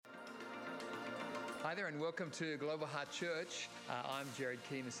Hi there and welcome to Global Heart Church. I'm Jared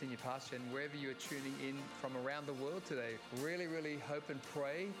Keane, the Senior Pastor, and wherever you're tuning in from around the world today, really hope and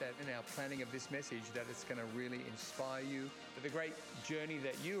pray that in our planning of this message that it's going to really inspire you for the great journey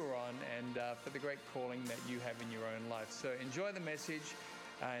that you are on and for the great calling that you have in your own life. So enjoy the message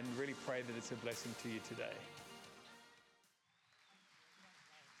and really pray that it's a blessing to you today.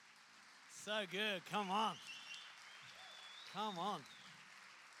 So good. Come on.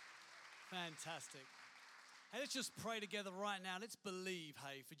 Fantastic. Hey, let's just pray together right now. Let's believe,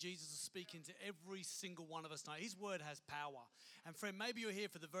 for Jesus to speak into every single one of us tonight. His word has power. And friend, maybe you're here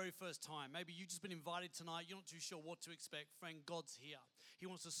for the very first time. Maybe you've just been invited tonight. You're not too sure what to expect. Friend, God's here. He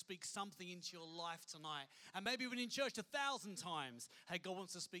wants to speak something into your life tonight. And maybe you've been in church 1,000 times. Hey, God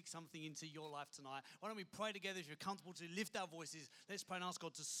wants to speak something into your life tonight. Why don't we pray together? If you're comfortable to lift our voices, let's pray and ask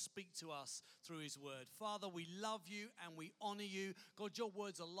God to speak to us through his word. Father, we love you and we honor you. God, your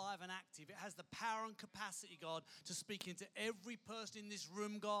word's alive and active. It has the power and capacity, God, to speak into every person in this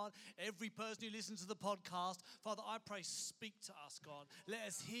room, God, every person who listens to the podcast. Father, I pray, speak to us, God. Let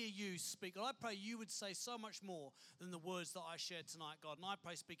us hear you speak. God, I pray you would say so much more than the words that I shared tonight, God. And I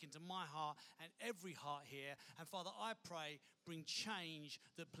pray, speak into my heart and every heart here. And Father, I pray, bring change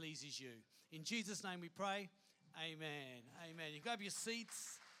that pleases you. In Jesus' name we pray. Amen. Amen. You grab your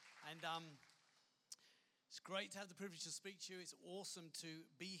seats and it's great to have the privilege to speak to you. It's awesome to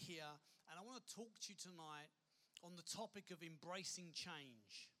be here. And I want to talk to you tonight on the topic of embracing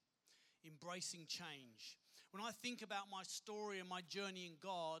change. Embracing change. When I think about my story and my journey in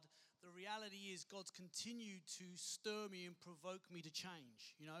God, the reality is God's continued to stir me and provoke me to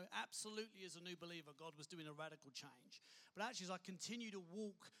change. You know, absolutely as a new believer, God was doing a radical change. But actually, as I continue to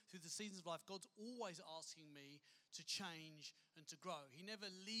walk through the seasons of life, God's always asking me to change and to grow. He never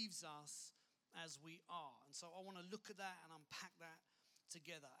leaves us as we are. And so I want to look at that and unpack that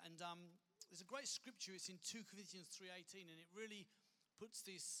together. And there's a great scripture. It's in 2 Corinthians 3:18, and it really puts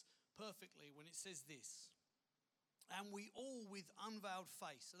this perfectly when it says this. And we all with unveiled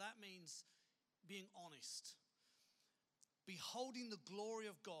face. So that means being honest. Beholding the glory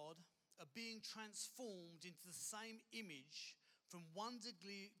of God, are being transformed into the same image from one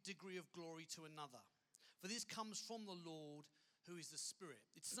degree of glory to another. For this comes from the Lord who is the Spirit.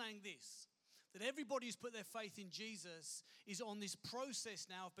 It's saying this, that everybody who's put their faith in Jesus is on this process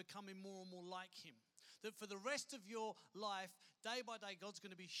now of becoming more and more like him. That for the rest of your life, day by day, God's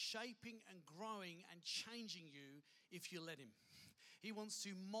going to be shaping and growing and changing you if you let him. He wants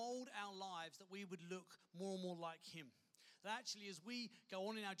to mold our lives that we would look more and more like him. That actually, as we go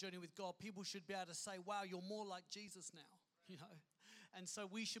on in our journey with God, people should be able to say, wow, you're more like Jesus now, you know. And so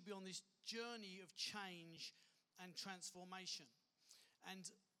we should be on this journey of change and transformation.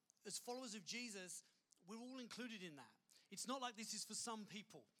 And as followers of Jesus, we're all included in that. It's not like this is for some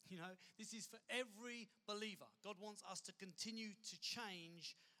people, you know. This is for every believer. God wants us to continue to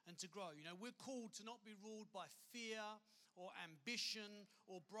change and to grow. You know, we're called to not be ruled by fear or ambition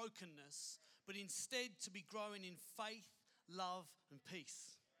or brokenness, but instead to be growing in faith, love, and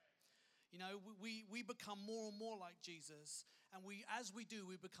peace. You know, we become more and more like Jesus, and as we do,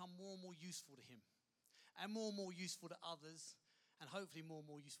 we become more and more useful to him and more useful to others. And hopefully more and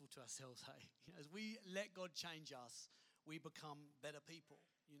more useful to ourselves, hey? You know, as we let God change us, we become better people,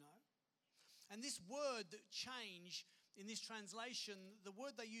 you know? And this word, that change, in this translation, the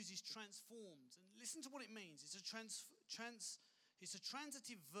word they use is transformed. And listen to what it means. It's a transitive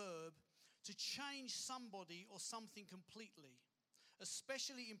verb to change somebody or something completely,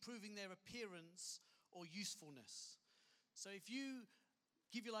 especially improving their appearance or usefulness. So if you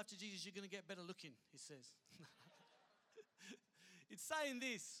give your life to Jesus, you're going to get better looking, it says. It's saying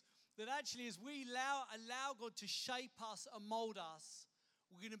this, that actually as we allow God to shape us and mold us,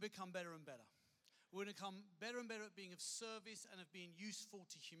 we're going to become better and better. We're going to become better and better at being of service and of being useful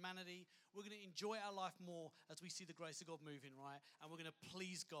to humanity. We're going to enjoy our life more as we see the grace of God moving, right? And we're going to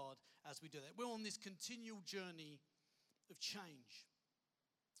please God as we do that. We're on this continual journey of change.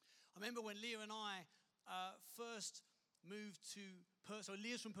 I remember when Leah and I first moved to Perth. So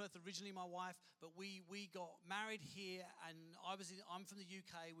Leah's from Perth originally, my wife, but we got married here, and I'm from the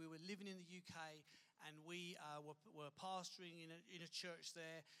UK. We were living in the UK, and we were pastoring in a church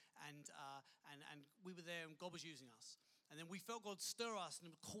there, and we were there, and God was using us. And then we felt God stir us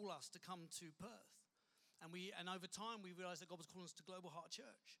and call us to come to Perth. And over time, we realized that God was calling us to Global Heart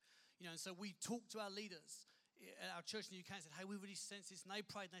Church. You know, and so we talked to our leaders at our church in the UK and said, hey, we really sense this. And they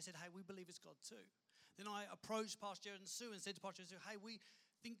prayed, and they said, hey, we believe it's God too. Then I approached Pastor Jared and Sue and said to Pastor Jared and Sue, hey, we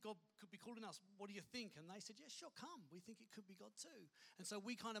think God could be calling us. What do you think? And they said, yeah, sure, come. We think it could be God too. And so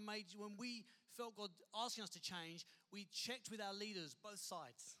we kind of when we felt God asking us to change, we checked with our leaders, both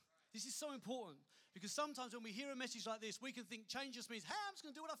sides. This is so important because sometimes when we hear a message like this, we can think change just means, hey, I'm just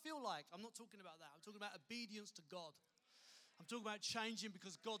going to do what I feel like. I'm not talking about that. I'm talking about obedience to God. I'm talking about changing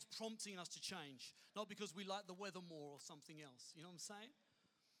because God's prompting us to change, not because we like the weather more or something else. You know what I'm saying?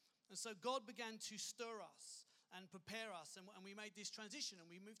 And so God began to stir us and prepare us, and we made this transition, and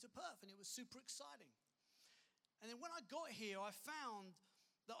we moved to Perth, and it was super exciting. And then when I got here, I found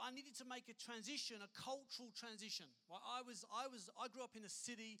that I needed to make a transition, a cultural transition. Well, I grew up in the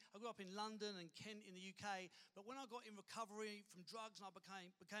city. I grew up in London and Kent in the UK. But when I got in recovery from drugs and I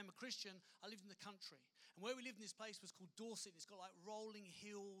became a Christian, I lived in the country. And where we lived in this place was called Dorset. It's got like rolling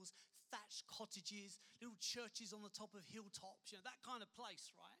hills, thatched cottages, little churches on the top of hilltops. You know, that kind of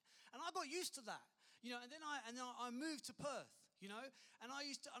place, right? And I got used to that. You know, and then I moved to Perth. You know, and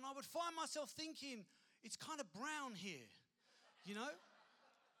I would find myself thinking, it's kind of brown here. You know.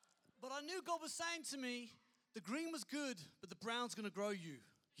 But I knew God was saying to me, the green was good, but the brown's going to grow you,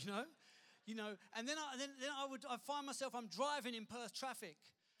 you know. And then I find myself, I'm driving in Perth traffic,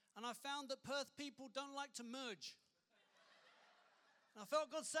 and I found that Perth people don't like to merge. And I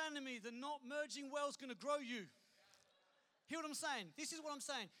felt God saying to me, the not merging well is going to grow you. Hear what I'm saying? This is what I'm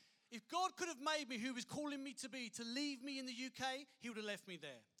saying. If God could have made me who He was calling me to be, to leave me in the UK, He would have left me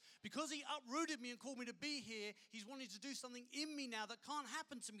there. Because He uprooted me and called me to be here, He's wanting to do something in me now that can't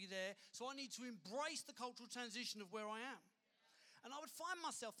happen to me there. So I need to embrace the cultural transition of where I am. And I would find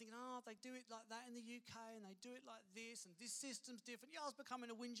myself thinking, they do it like that in the UK, and they do it like this, and this system's different. Yeah, I was becoming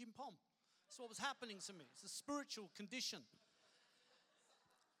a whinging pom. That's what was happening to me. It's a spiritual condition.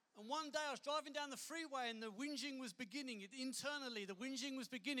 And one day I was driving down the freeway, and the whinging was beginning. Internally, the whinging was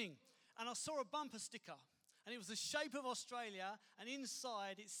beginning. And I saw a bumper sticker. And it was the shape of Australia, and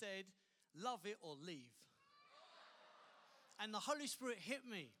inside it said, love it or leave. And the Holy Spirit hit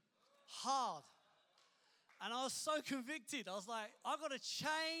me hard. And I was so convicted. I was like, I've got to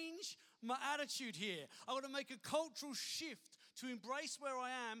change my attitude here. I've got to make a cultural shift to embrace where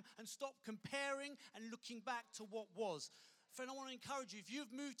I am and stop comparing and looking back to what was. Friend, I want to encourage you, if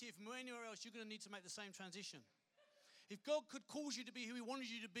you've moved here from anywhere else, you're going to need to make the same transition. If God could cause you to be who He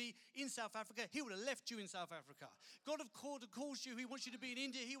wanted you to be in South Africa, He would have left you in South Africa. God have called you who He wants you to be in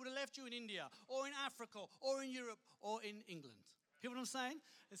India, He would have left you in India, or in Africa, or in Europe, or in England. Hear what I'm saying?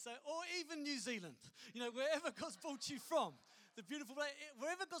 And so, or even New Zealand. You know, wherever God's brought you from, the beautiful place,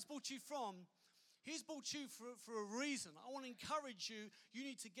 wherever God's brought you from, He's brought you for a reason. I want to encourage you, you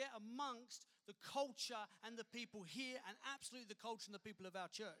need to get amongst the culture and the people here, and absolutely the culture and the people of our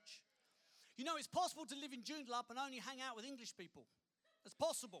church. You know, it's possible to live in Joondalup and only hang out with English people. It's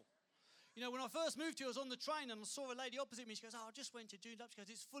possible. You know, when I first moved here, I was on the train and I saw a lady opposite me. She goes, I just went to Joondalup. She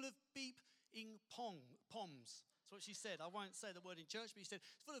goes, it's full of beeping poms. That's what she said. I won't say the word in church, but she said,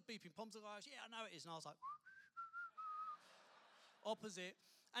 it's full of beeping poms. I goes, yeah, I know it is. And I was like, opposite.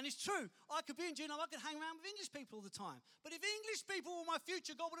 And it's true. I could be in Joondalup. I could hang around with English people all the time. But if English people were my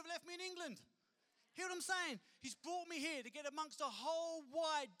future, God would have left me in England. Hear what I'm saying? He's brought me here to get amongst a whole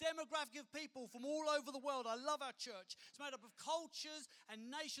wide demographic of people from all over the world. I love our church. It's made up of cultures and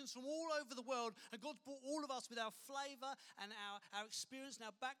nations from all over the world. And God's brought all of us with our flavor and our experience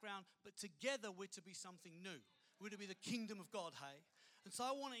and our background. But together we're to be something new. We're to be the kingdom of God, hey? And so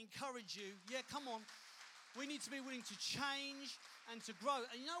I want to encourage you. Yeah, come on. We need to be willing to change and to grow.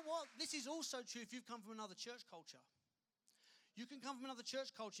 And you know what? This is also true if you've come from another church culture. You can come from another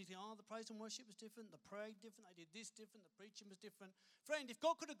church culture and think, the praise and worship was different, the prayer different, they did this different, the preaching was different. Friend, if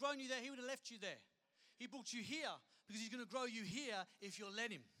God could have grown you there, He would have left you there. He brought you here because He's going to grow you here if you'll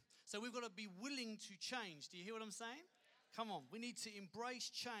let Him. So we've got to be willing to change. Do you hear what I'm saying? Come on, we need to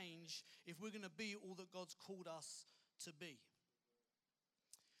embrace change if we're going to be all that God's called us to be.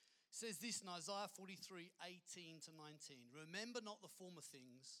 It says this in Isaiah 43, 18 to 19. Remember not the former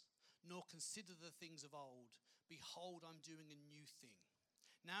things, nor consider the things of old. Behold, I'm doing a new thing.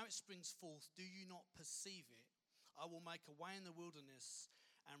 Now it springs forth. Do you not perceive it? I will make a way in the wilderness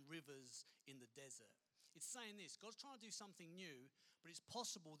and rivers in the desert. It's saying this. God's trying to do something new, but it's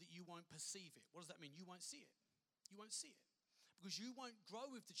possible that you won't perceive it. What does that mean? You won't see it. You won't see it. Because you won't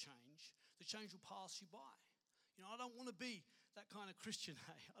grow with the change. The change will pass you by. You know, I don't want to be that kind of Christian,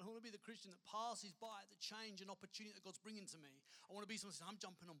 hey? I don't want to be the Christian that passes by the change and opportunity that God's bringing to me. I want to be someone who says, I'm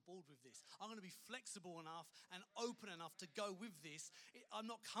jumping on board with this. I'm going to be flexible enough and open enough to go with this. I'm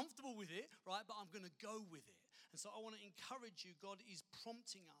not comfortable with it, right? But I'm going to go with it. And so I want to encourage you. God is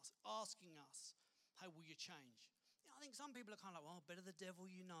prompting us, asking us, hey, will you change? You know, I think some people are kind of like, well, better the devil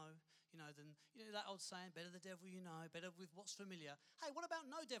you know, than, that old saying, better the devil you know, better with what's familiar. Hey, what about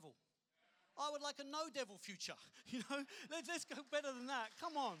no devil? I would like a no devil future, Let's go better than that.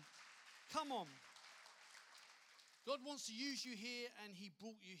 Come on. God wants to use you here, and he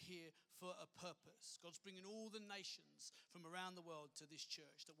brought you here for a purpose. God's bringing all the nations from around the world to this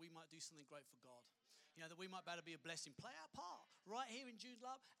church that we might do something great for God. You know, that we might be able to be a blessing. Play our part right here in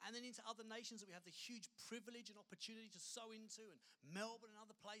Joondalup and then into other nations that we have the huge privilege and opportunity to sow into, and Melbourne and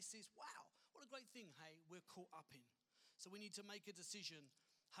other places. Wow, what a great thing, hey, we're caught up in. So we need to make a decision,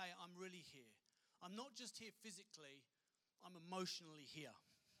 hey, I'm really here. I'm not just here physically, I'm emotionally here.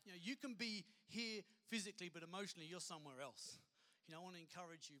 You know, you can be here physically, but emotionally you're somewhere else. You know, I want to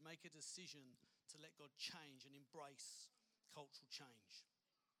encourage you, make a decision to let God change and embrace cultural change.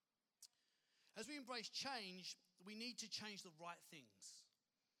 As we embrace change, we need to change the right things.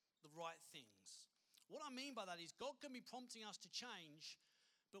 The right things. What I mean by that is God can be prompting us to change,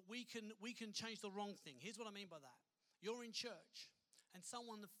 but we can change the wrong thing. Here's what I mean by that. You're in church and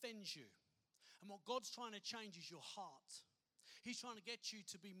someone offends you. And what God's trying to change is your heart. He's trying to get you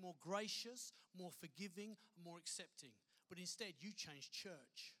to be more gracious, more forgiving, more accepting. But instead, you change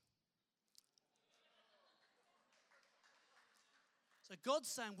church. So God's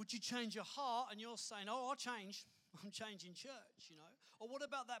saying, would you change your heart? And you're saying, oh, I'll change. I'm changing church, you know. Or what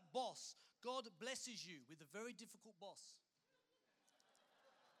about that boss? God blesses you with a very difficult boss.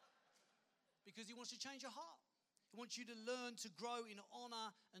 Because he wants to change your heart. He wants you to learn to grow in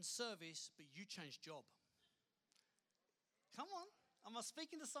honor and service, but you change job. Come on. Am I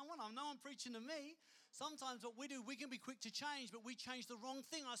speaking to someone? I know I'm preaching to me. Sometimes what we do, we can be quick to change, but we change the wrong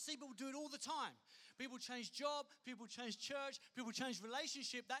thing. I see people do it all the time. People change job, people change church, people change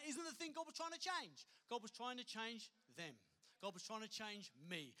relationship. That isn't the thing God was trying to change. God was trying to change them. God was trying to change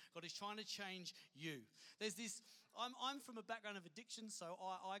me. God is trying to change you. There's this, I'm from a background of addiction, so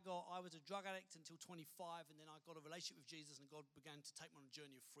I was a drug addict until 25, and then I got a relationship with Jesus, and God began to take me on a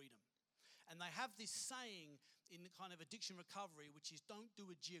journey of freedom. And they have this saying in the kind of addiction recovery, which is don't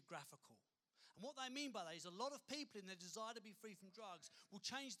do a geographical. And what they mean by that is a lot of people in their desire to be free from drugs will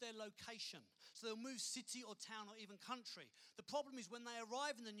change their location. So they'll move city or town or even country. The problem is when they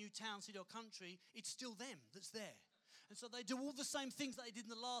arrive in the new town, city or country, it's still them that's there. And so they do all the same things that they did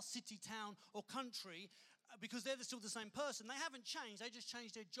in the last city, town or country because they're still the same person. They haven't changed, they just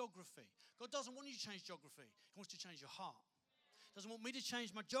changed their geography. God doesn't want you to change geography. He wants to change your heart. Doesn't want me to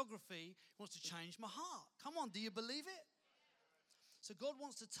change my geography. He wants to change my heart. Come on, do you believe it? So God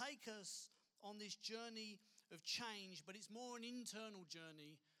wants to take us on this journey of change, but it's more an internal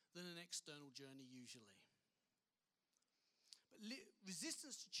journey than an external journey usually. But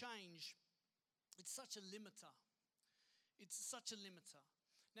resistance to change, it's such a limiter. It's such a limiter.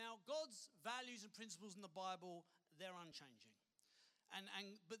 Now, God's values and principles in the Bible, they're unchanging.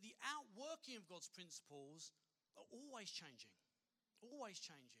 But the outworking of God's principles are always changing. Always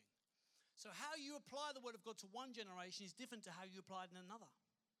changing. So how you apply the word of God to one generation is different to how you apply it in another.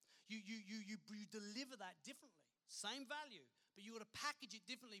 You deliver that differently. Same value, but you've got to package it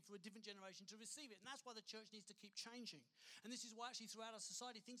differently for a different generation to receive it. And that's why the church needs to keep changing. And this is why actually throughout our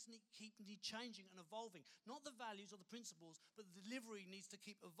society, things need changing and evolving. Not the values or the principles, but the delivery needs to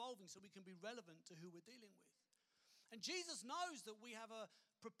keep evolving so we can be relevant to who we're dealing with. And Jesus knows that we have a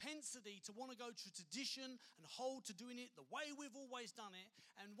propensity to want to go to tradition and hold to doing it the way we've always done it.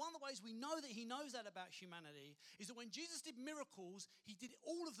 And one of the ways we know that he knows that about humanity is that when Jesus did miracles, he did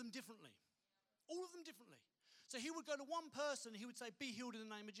all of them differently. All of them differently. So he would go to one person, he would say, be healed in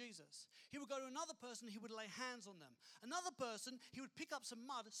the name of Jesus. He would go to another person, he would lay hands on them. Another person, he would pick up some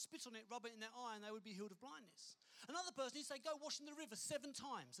mud, spit on it, rub it in their eye, and they would be healed of blindness. Another person, he'd say, go wash in the river 7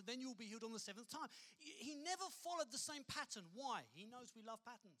 times, and then you'll be healed on the 7th time. He never followed the same pattern. Why? He knows we love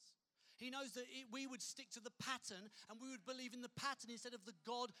patterns. He knows that we would stick to the pattern, and we would believe in the pattern instead of the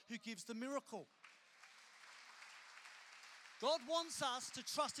God who gives the miracle. God wants us to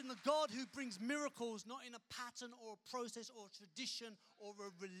trust in the God who brings miracles, not in a pattern or a process or a tradition or a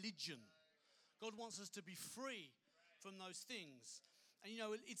religion. God wants us to be free from those things. And you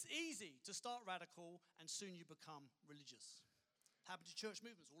know, it's easy to start radical and soon you become religious. Happened to church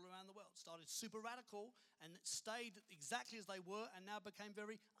movements all around the world. Started super radical and stayed exactly as they were and now became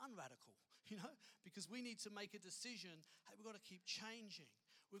very unradical, you know, because we need to make a decision. Hey, we've got to keep changing.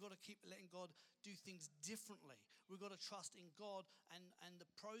 We've got to keep letting God do things differently. We've got to trust in God and the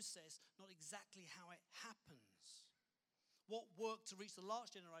process, not exactly how it happens. What worked to reach the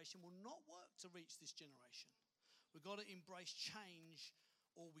last generation will not work to reach this generation. We've got to embrace change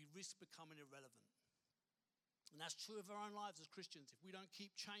or we risk becoming irrelevant. And that's true of our own lives as Christians. If we don't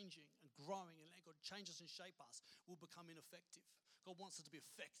keep changing and growing and let God change us and shape us, we'll become ineffective. God wants us to be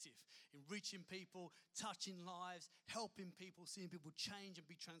effective in reaching people, touching lives, helping people, seeing people change and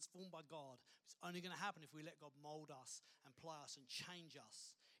be transformed by God. It's only going to happen if we let God mold us and apply us and change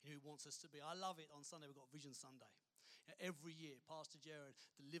us in who he wants us to be. I love it. On Sunday, we've got Vision Sunday. Every year, Pastor Jared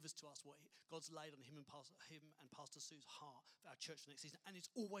delivers to us what God's laid on him and Pastor Sue's heart for our church for next season. And it's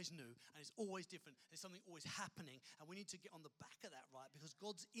always new and it's always different. There's something always happening. And we need to get on the back of that, right? Because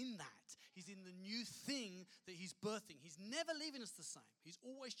God's in that. He's in the new thing that he's birthing. He's never leaving us the same. He's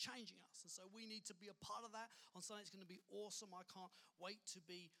always changing us. And so we need to be a part of that. On Sunday, it's going to be awesome. I can't wait to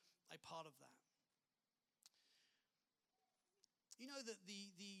be a part of that. You know that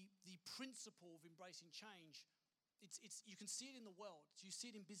the principle of embracing change, it's you can see it in the world. You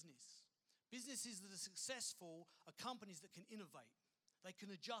see it in business. Businesses that are successful are companies that can innovate. They can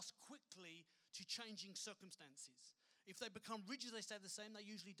adjust quickly to changing circumstances. If they become rigid, they stay the same, they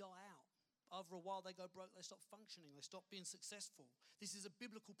usually die out. After a while, they go broke, they stop functioning, they stop being successful. This is a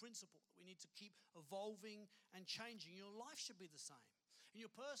biblical principle that we need to keep evolving and changing. Your life should be the same. In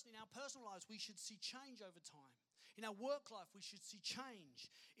our personal lives, we should see change over time. In our work life, we should see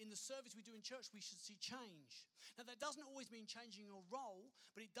change. In the service we do in church, we should see change. Now, that doesn't always mean changing your role,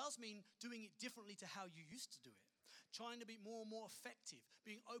 but it does mean doing it differently to how you used to do it. Trying to be more and more effective,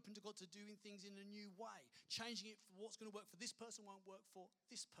 being open to God to doing things in a new way, changing it for what's going to work for this person won't work for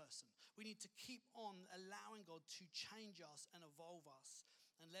this person. We need to keep on allowing God to change us and evolve us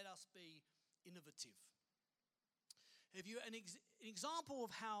and let us be innovative. An example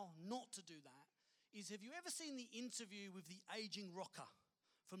of how not to do that is, have you ever seen the interview with the aging rocker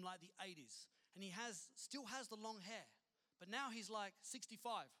from like the 80s? And he still has the long hair, but now he's like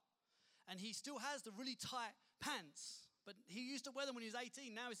 65. And he still has the really tight pants, but he used to wear them when he was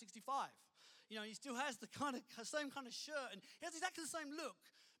 18, now he's 65. You know, he still has the same kind of shirt, and he has exactly the same look,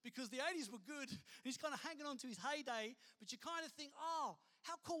 because the 80s were good, and he's kind of hanging on to his heyday, but you kind of think, oh,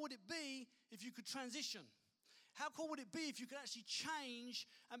 how cool would it be if you could transition? How cool would it be if you could actually change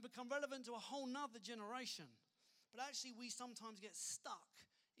and become relevant to a whole nother generation? But actually, we sometimes get stuck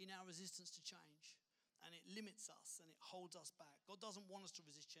in our resistance to change, and it limits us and it holds us back. God doesn't want us to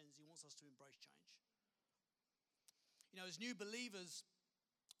resist change. He wants us to embrace change. You know, as new believers,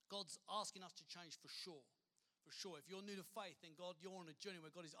 God's asking us to change for sure. For sure. If you're new to faith, then you're on a journey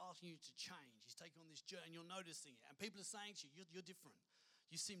where God is asking you to change. He's taking on this journey and you're noticing it. And people are saying to you, you're different.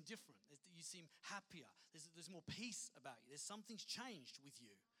 You seem different. You seem happier. There's more peace about you. Something's changed with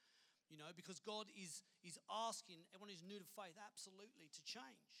you. You know, because God is asking everyone who's new to faith absolutely to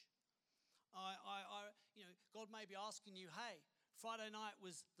change. God may be asking you, hey, Friday night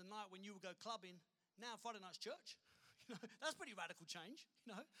was the night when you would go clubbing. Now Friday night's church. You know, that's pretty radical change,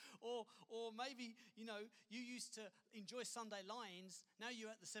 you know. Or maybe, you know, you used to enjoy Sunday Lions. Now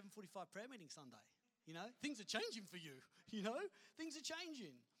you're at the 7:45 prayer meeting Sunday. You know, things are changing for you, you know. Things are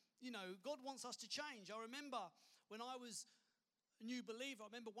changing. You know, God wants us to change. I remember when I was a new believer, I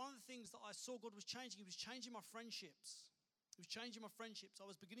remember one of the things that I saw God was changing. He was changing my friendships. He was changing my friendships. I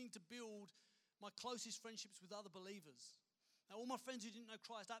was beginning to build my closest friendships with other believers. Now, all my friends who didn't know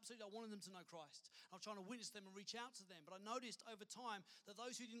Christ, absolutely, I wanted them to know Christ. I was trying to witness them and reach out to them. But I noticed over time that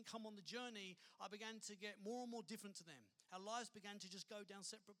those who didn't come on the journey, I began to get more and more different to them. Our lives began to just go down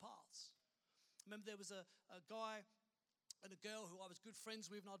separate paths. I remember there was a guy and a girl who I was good friends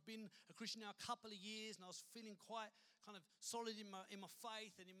with, and I'd been a Christian now a couple of years, and I was feeling quite kind of solid in my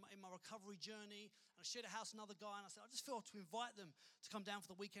faith and in my recovery journey. And I shared a house with another guy, and I said, I just feel to invite them to come down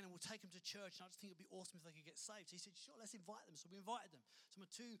for the weekend, and we'll take them to church, and I just think it'd be awesome if they could get saved. So he said, sure, let's invite them. So we invited them. So my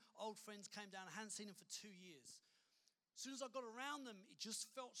two old friends came down. I hadn't seen them for 2 years. As soon as I got around them, it just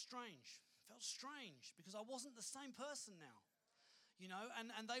felt strange. It felt strange because I wasn't the same person now. You know,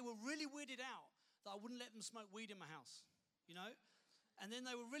 and they were really weirded out that I wouldn't let them smoke weed in my house, you know. And then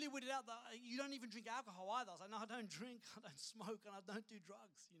they were really weirded out that you don't even drink alcohol either. I was like, no, I don't drink, I don't smoke, and I don't do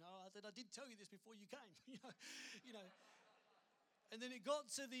drugs, you know. I said, I did tell you this before you came, you know. And then it got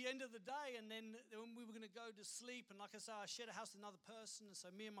to the end of the day, and then when we were going to go to sleep, and like I said, I shared a house with another person, and so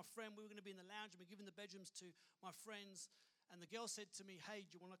me and my friend, we were going to be in the lounge, and we were giving the bedrooms to my friends, and the girl said to me, hey,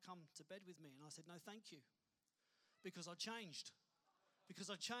 do you want to come to bed with me? And I said, no, thank you, because I changed.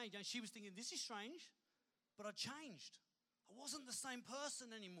 And she was thinking, this is strange, but I changed. I wasn't the same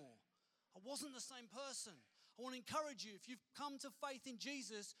person anymore. I wasn't the same person. I want to encourage you, if you've come to faith in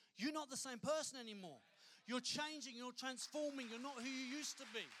Jesus, you're not the same person anymore. You're changing, you're transforming, you're not who you used to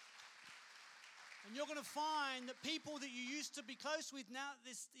be. And you're going to find that people that you used to be close with now,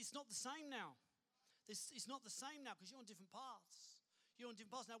 it's not the same now. It's not the same now because you're on different paths. You're on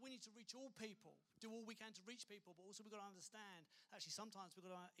different paths. Now, we need to reach all people, do all we can to reach people, but also we've got to understand, actually, sometimes we've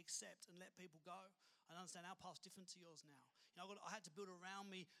got to accept and let people go and understand our path's different to yours now. You know, I had to build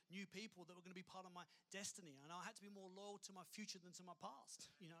around me new people that were going to be part of my destiny, and I had to be more loyal to my future than to my past,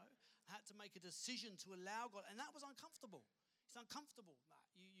 you know. I had to make a decision to allow God, and that was uncomfortable. It's uncomfortable, that.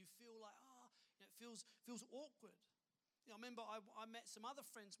 You feel like, you know, it feels awkward. I remember I met some other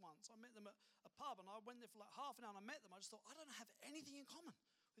friends once. I met them at a pub, and I went there for like half an hour, and I met them. I just thought, I don't have anything in common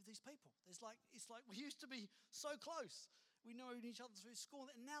with these people. It's like we used to be so close. We know each other through school,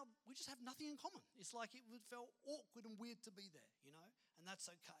 and now we just have nothing in common. It's like it felt awkward and weird to be there, and that's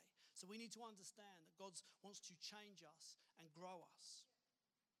okay. So we need to understand that God wants to change us and grow us.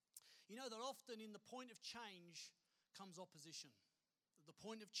 You know that often in the point of change comes opposition. At the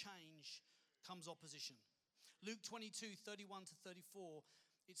point of change comes opposition. Luke 22, 31 to 34,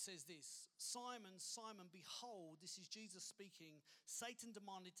 it says this, Simon, Simon, behold, this is Jesus speaking, Satan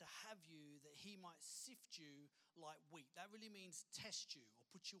demanded to have you that he might sift you like wheat. That really means test you or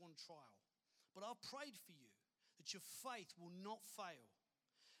put you on trial. But I've prayed for you that your faith will not fail.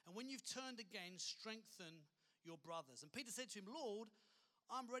 And when you've turned again, strengthen your brothers. And Peter said to him, Lord,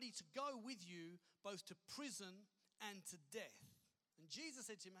 I'm ready to go with you both to prison and to death. And Jesus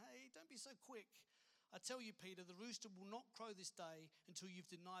said to him, hey, don't be so quick. I tell you, Peter, the rooster will not crow this day until you've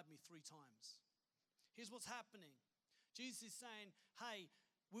denied me 3 times. Here's what's happening. Jesus is saying, hey,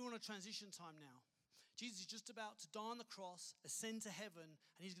 we're on a transition time now. Jesus is just about to die on the cross, ascend to heaven,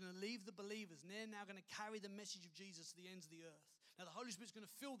 and he's going to leave the believers, and they're now going to carry the message of Jesus to the ends of the earth. Now, the Holy Spirit's going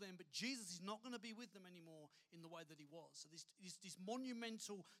to fill them, but Jesus is not going to be with them anymore in the way that he was. So this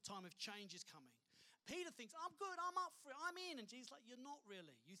monumental time of change is coming. Peter thinks, I'm good, I'm up for it, I'm in. And Jesus is like, you're not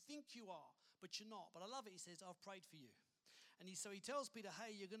really. You think you are, but you're not. But I love it. He says, I've prayed for you. And so he tells Peter,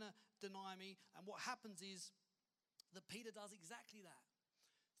 hey, you're going to deny me. And what happens is that Peter does exactly that.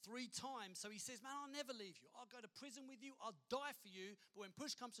 3 times. So he says, man, I'll never leave you. I'll go to prison with you. I'll die for you. But when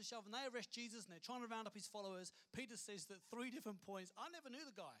push comes to shove and they arrest Jesus and they're trying to round up his followers, Peter says that 3 different points. I never knew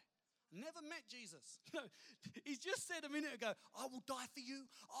the guy. Never met Jesus. He's just said a minute ago, I will die for you.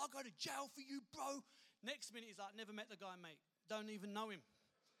 I'll go to jail for you, bro. Next minute, he's like, never met the guy, mate. Don't even know him.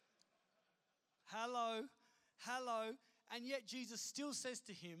 Hello. And yet Jesus still says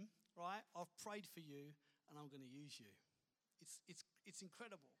to him, right, I've prayed for you and I'm going to use you. It's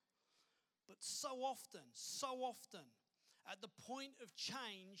incredible. But so often, at the point of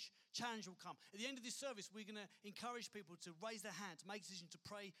change, challenge will come. At the end of this service, we're going to encourage people to raise their hand, to make a decision to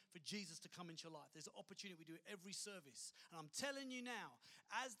pray for Jesus to come into your life. There's an opportunity. We do it every service. And I'm telling you now,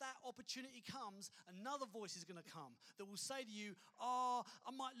 as that opportunity comes, another voice is going to come that will say to you, I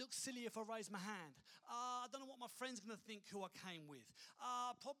might look silly if I raise my hand. I don't know what my friend's going to think who I came with.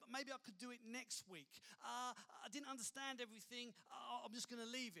 Maybe I could do it next week. I didn't understand everything. I'm just going to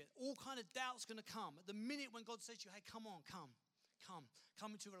leave it. All kind of doubt's going to come. At the minute when God says to you, hey, come on,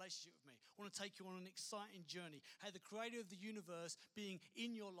 come into a relationship with me. I want to take you on an exciting journey. Hey, the creator of the universe being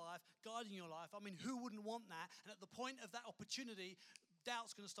in your life, guiding your life. I mean, who wouldn't want that? And at the point of that opportunity,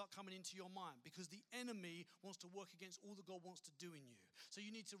 doubt's going to start coming into your mind because the enemy wants to work against all that God wants to do in you. So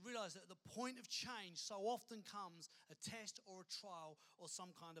you need to realize that at the point of change so often comes a test or a trial or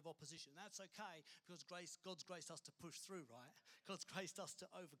some kind of opposition. That's okay because God's graced us to push through, right? God's graced us to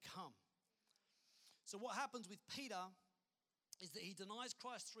overcome. So what happens with Peter is that he denies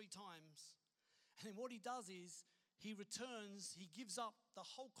Christ 3 times. And then what he does is he returns, he gives up the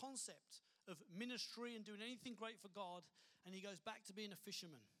whole concept of ministry and doing anything great for God, and he goes back to being a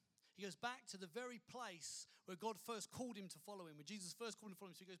fisherman. He goes back to the very place where God first called him to follow him, where Jesus first called him to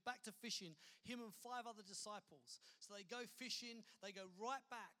follow him. So he goes back to fishing, him and 5 other disciples. So they go fishing, they go right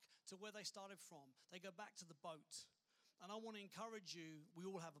back to where they started from. They go back to the boat. And I want to encourage you, we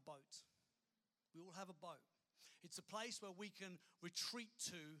all have a boat. We all have a boat. It's a place where we can retreat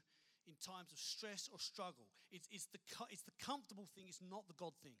to in times of stress or struggle. It's the comfortable thing, it's not the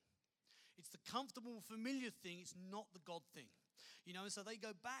God thing. It's the comfortable, familiar thing, it's not the God thing. And so they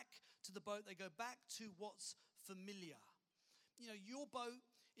go back to the boat, they go back to what's familiar. Your boat,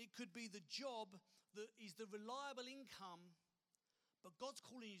 it could be the job that is the reliable income, but God's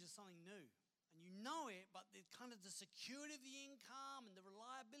calling you to something new. And you know it, but the security of the income and the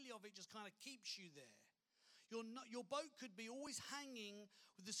reliability of it just kind of keeps you there. Your boat could be always hanging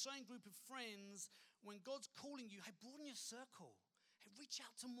with the same group of friends when God's calling you, hey, broaden your circle. Hey, reach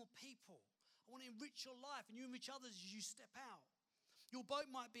out to more people. I want to enrich your life and you enrich others as you step out. Your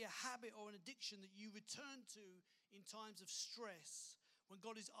boat might be a habit or an addiction that you return to in times of stress when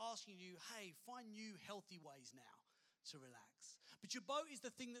God is asking you, hey, find new healthy ways now to relax. But your boat is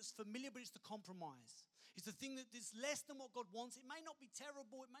the thing that's familiar, but it's the compromise. It's the thing that is less than what God wants. It may not be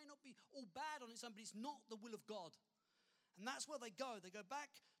terrible. It may not be all bad on its own, but it's not the will of God. And that's where they go. They go back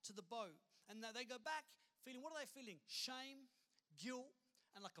to the boat. And they go back feeling, what are they feeling? Shame, guilt,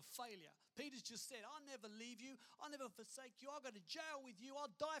 and like a failure. Peter's just said, I'll never leave you. I'll never forsake you. I'll go to jail with you.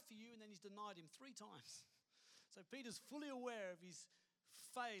 I'll die for you. And then he's denied him 3 times. So Peter's fully aware of his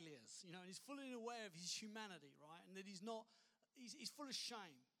failures, and he's fully aware of his humanity, right? And that he's full of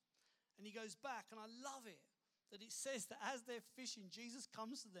shame. And he goes back, and I love it that it says that as they're fishing, Jesus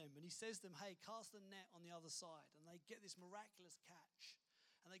comes to them and he says to them, hey, cast the net on the other side. And they get this miraculous catch.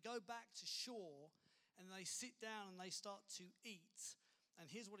 And they go back to shore and they sit down and they start to eat. And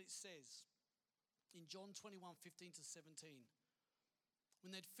here's what it says in John 21:15 to 17.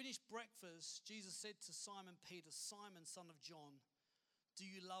 When they'd finished breakfast, Jesus said to Simon Peter, Simon, son of John, do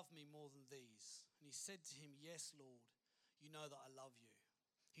you love me more than these? And he said to him, yes, Lord, you know that I love you.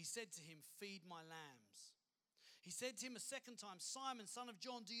 He said to him, feed my lambs. He said to him a second time, Simon, son of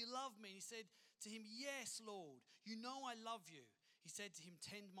John, do you love me? And he said to him, yes, Lord, you know I love you. He said to him,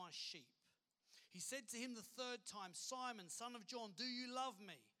 tend my sheep. He said to him the third time, Simon, son of John, do you love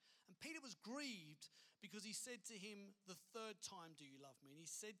me? And Peter was grieved because he said to him the third time, do you love me? And he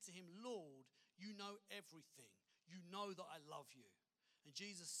said to him, Lord, you know everything. You know that I love you. And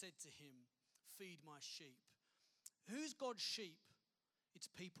Jesus said to him, feed my sheep. Who's God's sheep? It's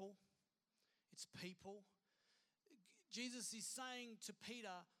people. It's people. Jesus is saying to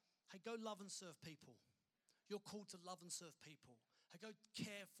Peter, hey, go love and serve people. You're called to love and serve people. Hey, go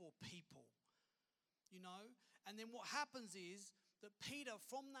care for people. And then what happens is that Peter,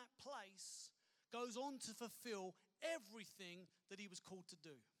 from that place, goes on to fulfill everything that he was called to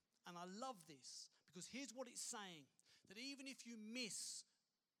do. And I love this because here's what it's saying, that even if you miss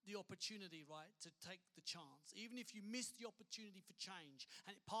the opportunity, right, to take the chance, even if you miss the opportunity for change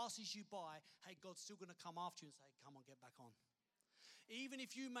and it passes you by, hey, God's still going to come after you and say, come on, get back on. Even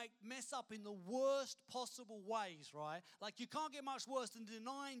if you mess up in the worst possible ways, right? Like you can't get much worse than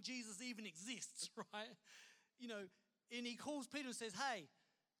denying Jesus even exists, right? And he calls Peter and says, hey,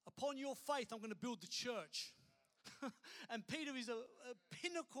 upon your faith, I'm going to build the church. And Peter is a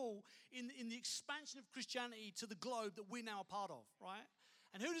pinnacle in the expansion of Christianity to the globe that we're now a part of, right?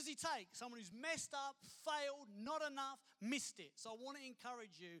 And who does he take? Someone who's messed up, failed, not enough, missed it. So I want to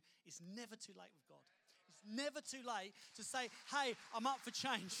encourage you, it's never too late with God. It's never too late to say, hey, I'm up for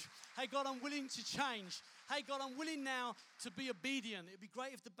change. Hey, God, I'm willing to change. Hey, God, I'm willing now to be obedient. It'd be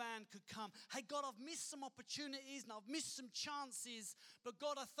great if the band could come. Hey, God, I've missed some opportunities and I've missed some chances. But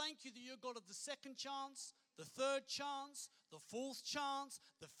God, I thank you that you're God of the second chance, the third chance, the fourth chance,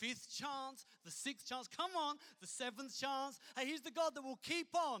 the fifth chance, the sixth chance. Come on, the seventh chance. Hey, he's the God that will keep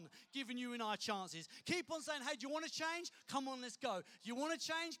on giving you and I chances. Keep on saying, hey, do you want to change? Come on, let's go. Do you want to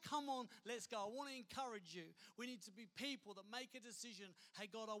change? Come on, let's go. I want to encourage you. We need to be people that make a decision. Hey,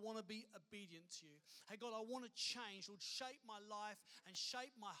 God, I want to be obedient to you. Hey, God, I want to change. Lord, shape my life and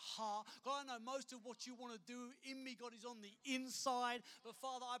shape my heart. God, I know most of what you want to do in me, God, is on the inside. But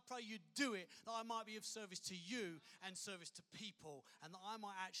Father, I pray you do it, that I might be of service to you and service to people, and that I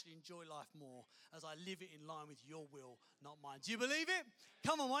might actually enjoy life more as I live it in line with your will, not mine. Do you believe it?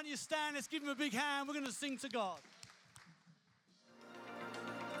 Come on, why don't you stand? Let's give him a big hand. We're going to sing to God.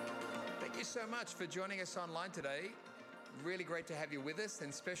 Thank you so much for joining us online today. Really great to have you with us,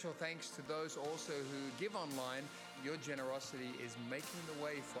 and special thanks to those also who give online. Your generosity is making the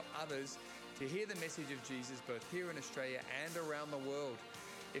way for others to hear the message of Jesus both here in Australia and around the world.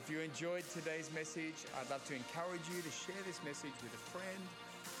 If you enjoyed today's message, I'd love to encourage you to share this message with a friend,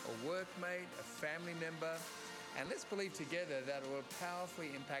 a workmate, a family member, and let's believe together that it will powerfully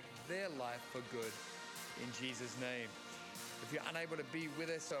impact their life for good in Jesus' name. If you're unable to be with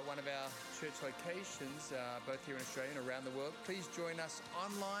us at one of our church locations, both here in Australia and around the world, please join us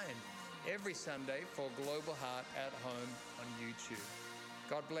online every Sunday for Global Heart at Home on YouTube.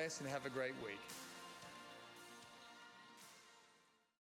 God bless and have a great week.